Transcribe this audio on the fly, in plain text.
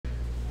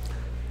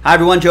Hi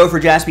everyone, Joe for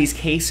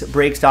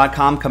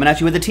JaspysCaseBreaks.com coming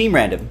at you with a team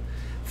random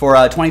for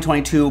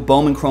 2022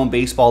 Bowman Chrome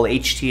Baseball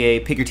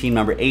HTA. Pick your team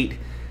number 8,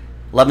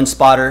 11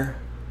 spotter,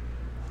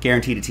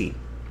 guaranteed a team.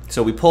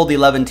 So we pulled the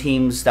 11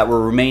 teams that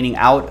were remaining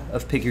out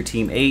of Pick Your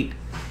Team 8,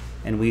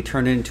 and we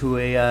turned it into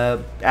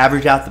a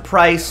average out the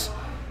price.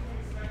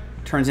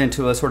 Turns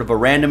into a sort of a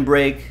random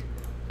break.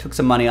 Took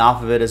some money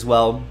off of it as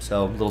well,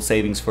 so a little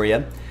savings for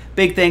you.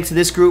 Big thanks to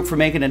this group for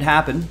making it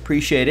happen.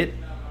 Appreciate it.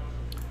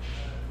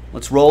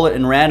 Let's roll it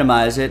and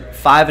randomize it.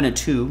 5 and a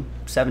 2,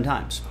 7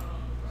 times.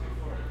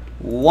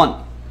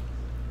 1,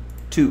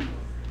 2,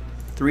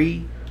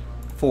 3,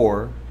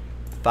 4,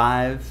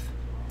 5,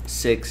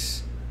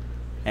 6,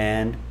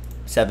 and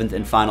 7th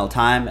and final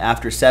time.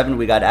 After 7,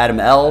 we got Adam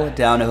L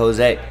down to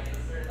Jose.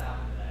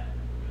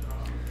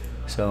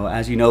 So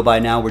as you know by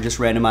now, we're just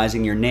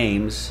randomizing your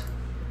names,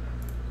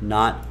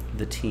 not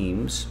the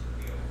teams.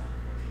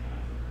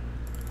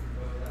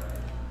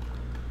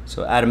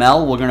 So Adam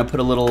L, we're going to put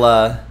a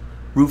little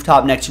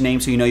rooftop next to your name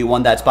so you know you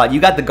won that spot.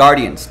 You got the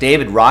Guardians,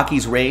 David,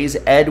 Rockies, Rays,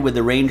 Ed with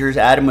the Rangers,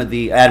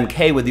 Adam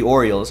K with the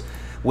Orioles,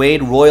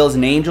 Wade, Royals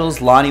and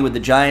Angels, Lonnie with the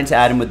Giants,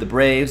 Adam with the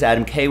Braves,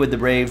 Adam K with the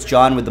Braves,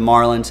 John with the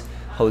Marlins,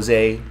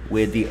 Jose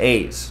with the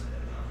A's.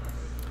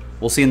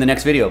 We'll see you in the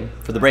next video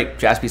for the break.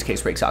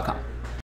 JaspysCaseBreaks.com.